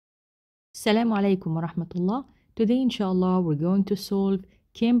Assalamu alaikum wa rahmatullah. Today, inshallah, we're going to solve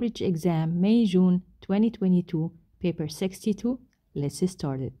Cambridge exam May-June 2022, paper 62. Let's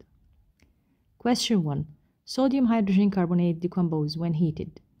start it. Question 1. Sodium hydrogen carbonate decompose when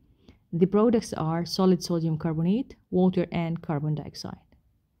heated. The products are solid sodium carbonate, water, and carbon dioxide.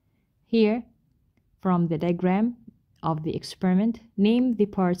 Here, from the diagram of the experiment, name the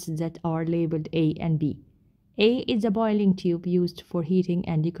parts that are labeled A and B. A is a boiling tube used for heating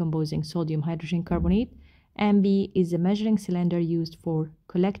and decomposing sodium hydrogen carbonate, and B is a measuring cylinder used for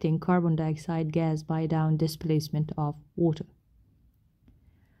collecting carbon dioxide gas by down displacement of water.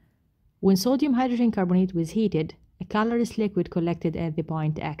 When sodium hydrogen carbonate was heated, a colorless liquid collected at the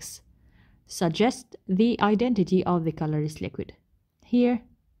point X. Suggest the identity of the colorless liquid. Here,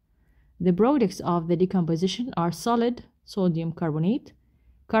 the products of the decomposition are solid sodium carbonate,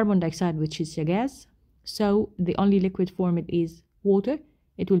 carbon dioxide, which is a gas. So the only liquid formed is water.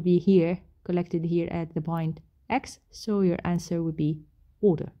 It will be here, collected here at the point X. So your answer will be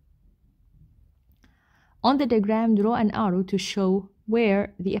water. On the diagram, draw an arrow to show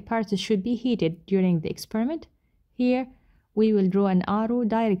where the apparatus should be heated during the experiment. Here, we will draw an arrow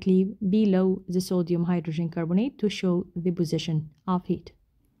directly below the sodium hydrogen carbonate to show the position of heat.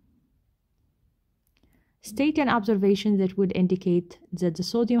 State an observation that would indicate that the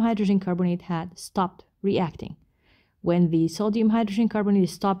sodium hydrogen carbonate had stopped reacting. When the sodium hydrogen carbonate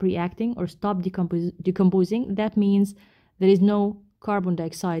stopped reacting or stopped decomposing, that means there is no carbon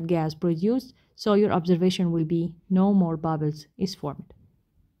dioxide gas produced, so your observation will be no more bubbles is formed.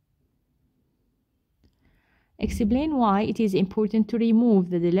 Explain why it is important to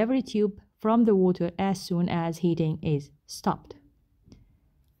remove the delivery tube from the water as soon as heating is stopped.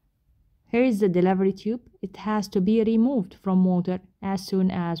 Here is the delivery tube. It has to be removed from water as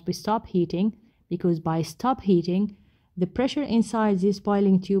soon as we stop heating, because by stop heating, the pressure inside this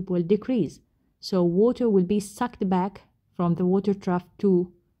boiling tube will decrease. So water will be sucked back from the water trough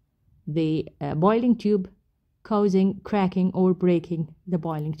to the boiling tube, causing cracking or breaking the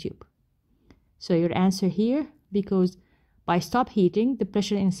boiling tube. So your answer here, because by stop heating, the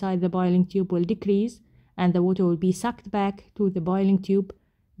pressure inside the boiling tube will decrease and the water will be sucked back to the boiling tube.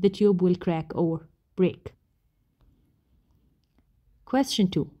 The tube will crack or break. Question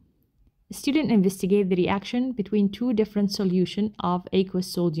 2. The student investigate the reaction between two different solutions of aqueous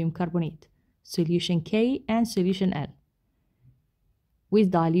sodium carbonate, solution K and solution L,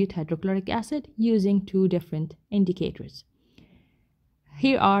 with dilute hydrochloric acid using two different indicators.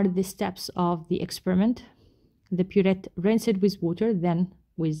 Here are the steps of the experiment. The burette rinsed with water, then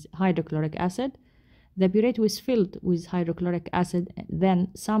with hydrochloric acid. The burette was filled with hydrochloric acid, then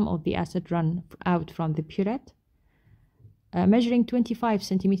some of the acid run out from the burette. Measuring 25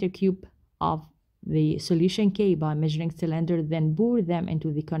 centimeter cube of the solution K by measuring cylinder, then pour them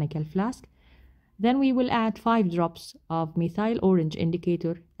into the conical flask. Then we will add 5 drops of methyl orange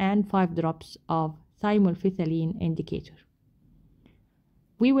indicator and 5 drops of thymolphthalene indicator.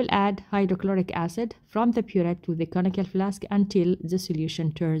 We will add hydrochloric acid from the burette to the conical flask until the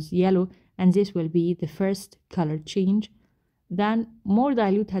solution turns yellow, and this will be the first color change. Then more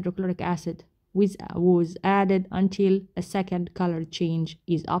dilute hydrochloric acid was added until a second color change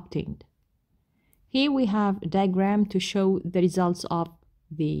is obtained. Here we have a diagram to show the results of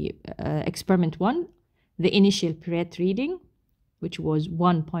the experiment 1, the initial burette reading, which was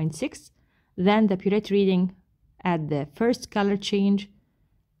 1.6, then the burette reading at the first color change,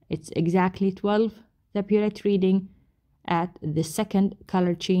 it's exactly 12, the burette reading at the second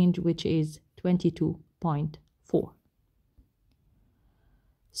color change, which is 22.4.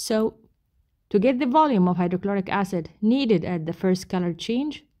 So, to get the volume of hydrochloric acid needed at the first color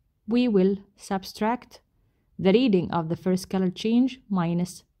change, we will subtract the reading of the first color change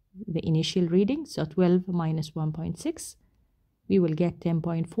minus the initial reading, so 12 minus 1.6, we will get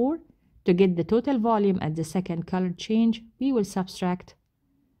 10.4. To get the total volume at the second color change, we will subtract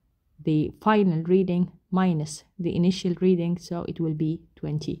the final reading minus the initial reading, so it will be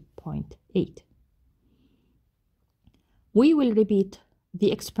 20.8. We will repeat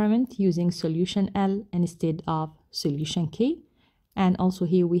the experiment using solution L instead of solution K, and also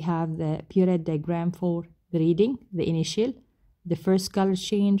here we have the burette diagram for the reading, the initial, the first color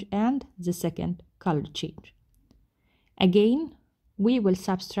change, and the second color change. Again, we will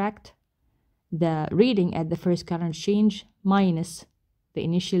subtract the reading at the first color change minus the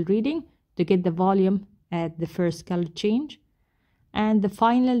initial reading to get the volume at the first color change, and the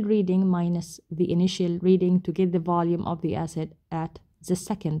final reading minus the initial reading to get the volume of the acid at the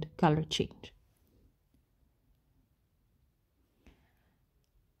second color change.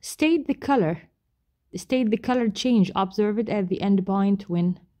 State the color change observed at the end point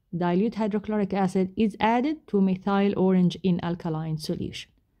when dilute hydrochloric acid is added to methyl orange in alkaline solution.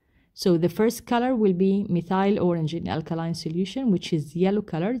 So the first color will be methyl orange in alkaline solution, which is yellow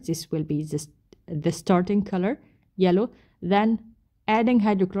color. This will be the starting color, yellow. Then adding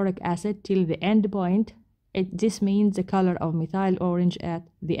hydrochloric acid till the end point. This means the color of methyl orange at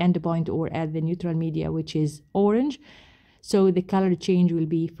the end point or at the neutral media, which is orange. So the color change will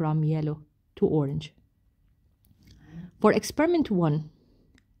be from yellow to orange. For experiment 1,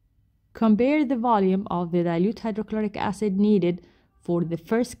 compare the volume of the dilute hydrochloric acid needed for the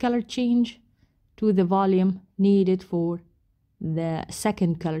first color change to the volume needed for the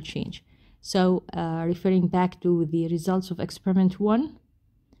second color change. So referring back to the results of experiment 1,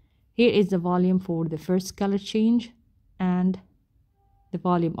 here is the volume for the first color change and the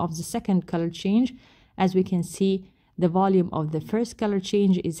volume of the second color change. As we can see, the volume of the first color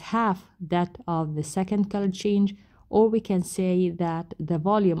change is half that of the second color change, or we can say that the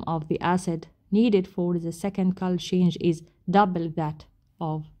volume of the acid needed for the second color change is double that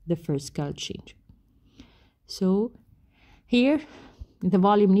of the first color change. So here, the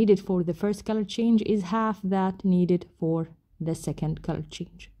volume needed for the first color change is half that needed for the second color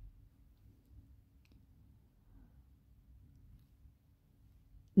change.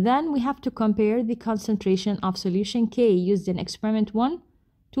 Then we have to compare the concentration of solution K used in experiment 1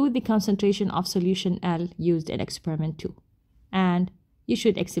 to the concentration of solution L used in experiment 2. And you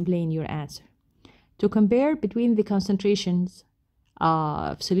should explain your answer. To compare between the concentrations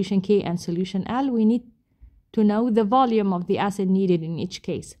of solution K and solution L, we need to know the volume of the acid needed in each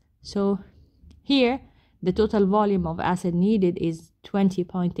case. So here, the total volume of acid needed is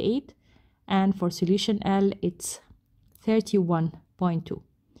 20.8, and for solution L, it's 31.2.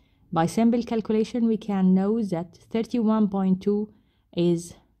 By simple calculation, we can know that 31.2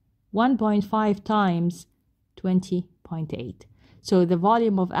 is 1.5 times 20.8. So the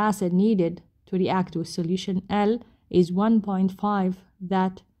volume of acid needed to react with solution L is 1.5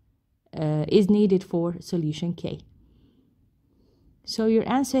 that is needed for solution K. So your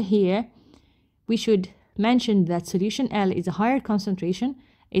answer here, we should mention that solution L is a higher concentration.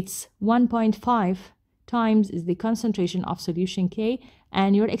 It's 1.5 times is the concentration of solution K,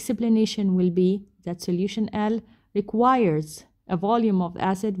 and your explanation will be that solution L requires a volume of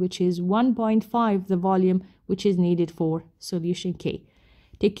acid which is 1.5 the volume which is needed for solution K.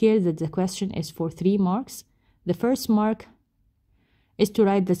 Take care that the question is for 3 marks. The first mark is to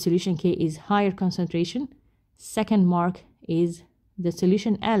write that solution K is higher concentration. Second mark is the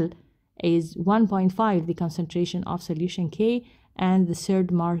solution L is 1.5 the concentration of solution K, and the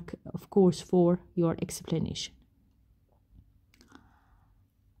third mark, of course, for your explanation.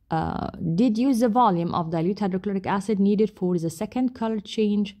 Did use the volume of dilute hydrochloric acid needed for the second color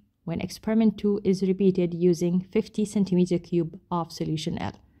change when experiment 2 is repeated using 50 centimeter cube of solution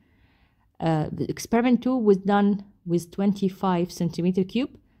L. The experiment 2 was done with 25 centimeter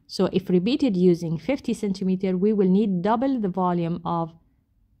cube. So if repeated using 50 centimeter, we will need double the volume of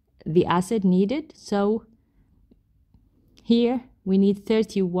the acid needed. So here we need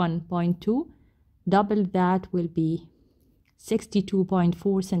 31.2. Double that will be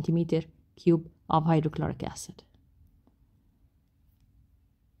 62.4 centimeter cube of hydrochloric acid.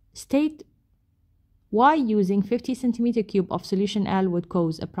 State why using 50 centimeter cube of solution L would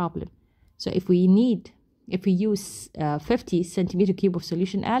cause a problem. So if we use 50 centimeter cube of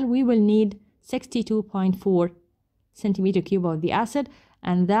solution L, we will need 62.4 centimeter cube of the acid,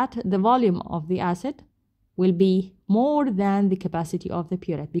 and that the volume of the acid will be more than the capacity of the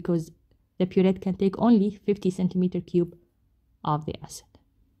burette, because the burette can take only 50 centimeter cube of the acid.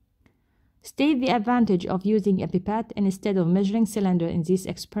 State the advantage of using a pipette instead of measuring cylinder in this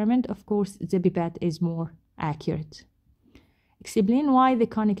experiment. Of course, the pipette is more accurate. Explain why the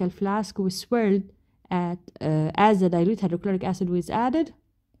conical flask was swirled as the dilute hydrochloric acid was added.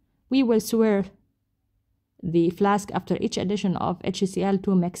 We will swirl the flask after each addition of HCl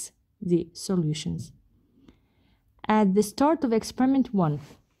to mix the solutions. At the start of experiment 1,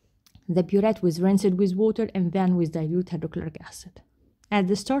 the burette was rinsed with water and then with dilute hydrochloric acid. At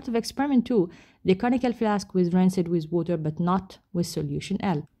the start of experiment 2, the conical flask was rinsed with water but not with solution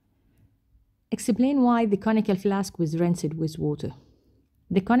L. Explain why the conical flask was rinsed with water.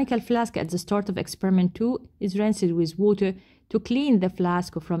 The conical flask at the start of experiment 2 is rinsed with water to clean the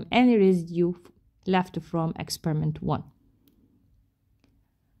flask from any residue left from experiment 1.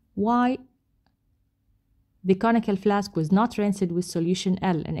 Why the conical flask was not rinsed with solution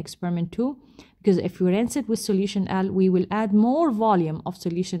L in experiment 2? Because if we rinse it with solution L, we will add more volume of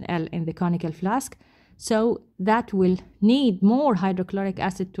solution L in the conical flask, so that will need more hydrochloric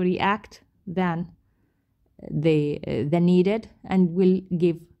acid to react than the needed, and will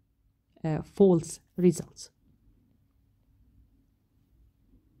give false results.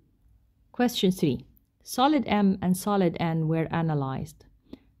 Question 3. Solid M and solid N were analyzed.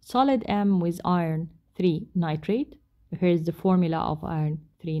 Solid M with iron 3 nitrate. Here's the formula of iron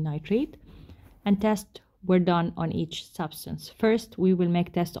 3 nitrate. And tests were done on each substance. First, we will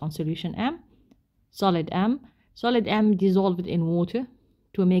make tests on solution M. Solid M. Solid M dissolved in water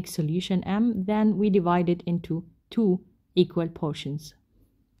to make solution M. Then we divide it into 2 equal portions.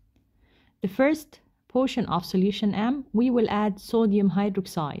 The first portion of solution M, we will add sodium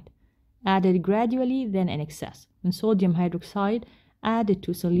hydroxide, added gradually, then in excess. When sodium hydroxide added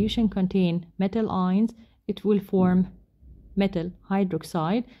to solution contain metal ions, it will form metal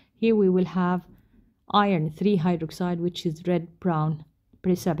hydroxide. Here we will have iron 3 hydroxide, which is red-brown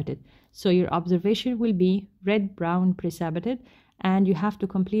precipitate. So your observation will be red-brown precipitate, and you have to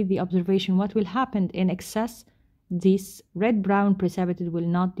complete the observation. What will happen in excess? This red-brown precipitate will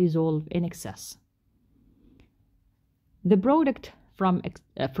not dissolve in excess. The product from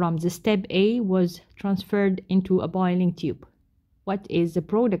the step A was transferred into a boiling tube. What is the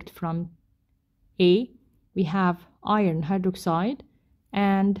product from A? We have iron hydroxide,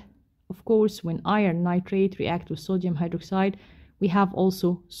 and of course when iron nitrate reacts with sodium hydroxide, we have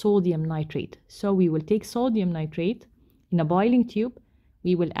also sodium nitrate. So we will take sodium nitrate in a boiling tube,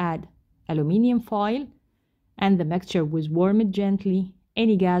 we will add aluminium foil, and the mixture was warmed gently.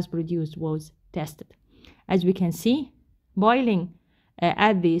 Any gas produced was tested. As we can see, boiling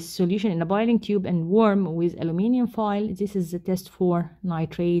add this solution in a boiling tube and warm with aluminium foil. This is the test for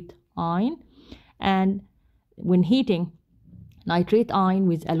nitrate ion. And when heating nitrate ion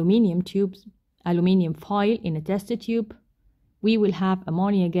with aluminium foil in a test tube, we will have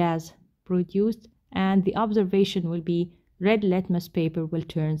ammonia gas produced, and the observation will be red litmus paper will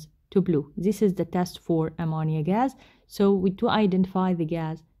turn to blue. This is the test for ammonia gas. So to identify the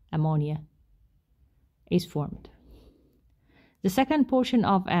gas, ammonia is formed. The second portion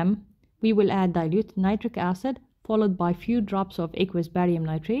of M, we will add dilute nitric acid followed by few drops of aqueous barium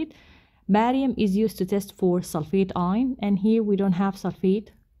nitrate. Barium is used to test for sulfate ion, and here we don't have sulfate.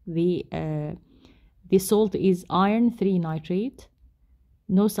 The salt is iron 3 nitrate.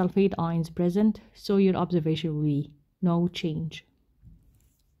 No sulfate ions present, so your observation will be no change.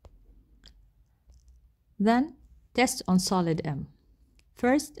 Then, test on solid M.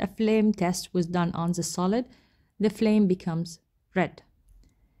 First, a flame test was done on the solid. The flame becomes red.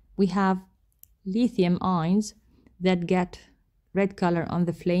 We have lithium ions that get red color on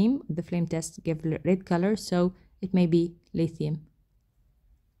the flame. The flame test give red color, so it may be lithium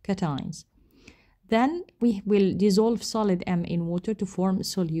cations. Then we will dissolve solid M in water to form a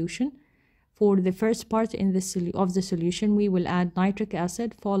solution. For the first part of the solution, we will add nitric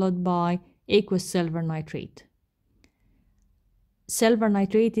acid followed by aqueous silver nitrate. Silver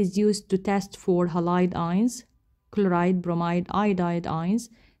nitrate is used to test for halide ions, chloride, bromide, iodide ions.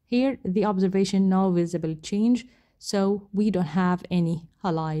 Here the observation no visible change, so we don't have any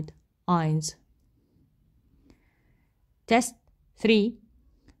halide ions. Test 3,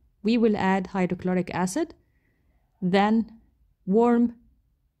 we will add hydrochloric acid, then warm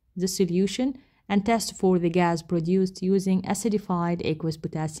the solution and test for the gas produced using acidified aqueous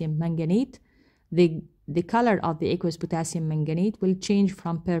potassium manganate. The color of the aqueous potassium manganate will change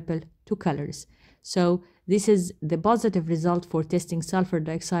from purple to colors. So this is the positive result for testing sulfur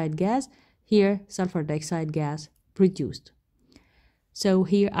dioxide gas. Here, sulfur dioxide gas produced. So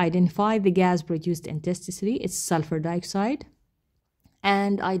here, identify the gas produced in test 3. It's sulfur dioxide.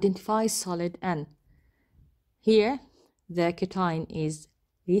 And identify solid N. Here, the cation is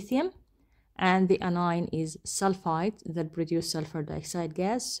lithium, and the anion is sulfide that produce sulfur dioxide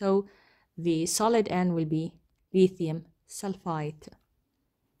gas. So the solid N will be lithium sulfide.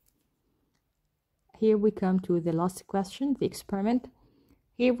 Here we come to the last question, the experiment.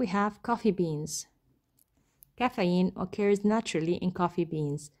 Here we have coffee beans. Caffeine occurs naturally in coffee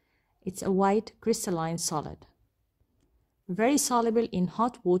beans. It's a white crystalline solid, very soluble in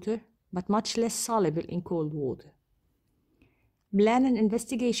hot water, but much less soluble in cold water. Plan an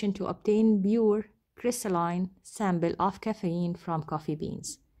investigation to obtain pure crystalline sample of caffeine from coffee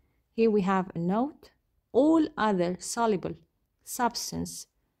beans. Here we have a note. All other soluble substances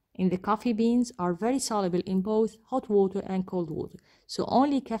in the coffee beans are very soluble in both hot water and cold water. So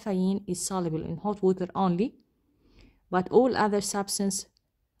only caffeine is soluble in hot water only, but all other substances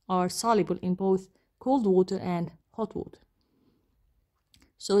are soluble in both cold water and hot water.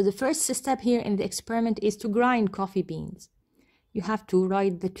 So the first step here in the experiment is to grind coffee beans. You have to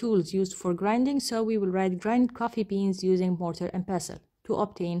write the tools used for grinding, so we will write grind coffee beans using mortar and pestle to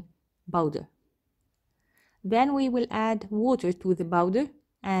obtain powder. Then we will add water to the powder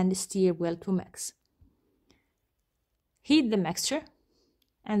and stir well to mix. Heat the mixture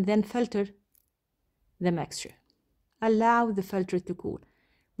and then filter the mixture. Allow the filter to cool.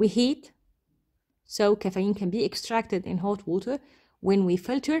 We heat so caffeine can be extracted in hot water. When we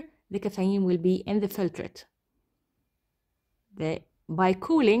filter, the caffeine will be in the filtrate. By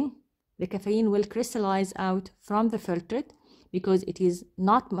cooling, the caffeine will crystallize out from the filtrate because it is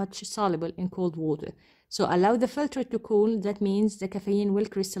not much soluble in cold water. So allow the filter to cool. That means the caffeine will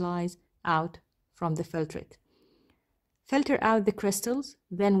crystallize out from the filtrate. Filter out the crystals,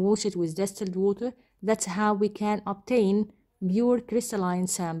 then wash it with distilled water. That's how we can obtain pure crystalline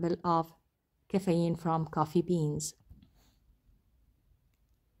sample of caffeine from coffee beans.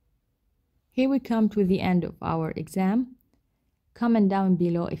 Here we come to the end of our exam. Comment down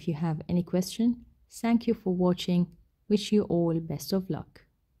below if you have any question. Thank you for watching. Wish you all best of luck.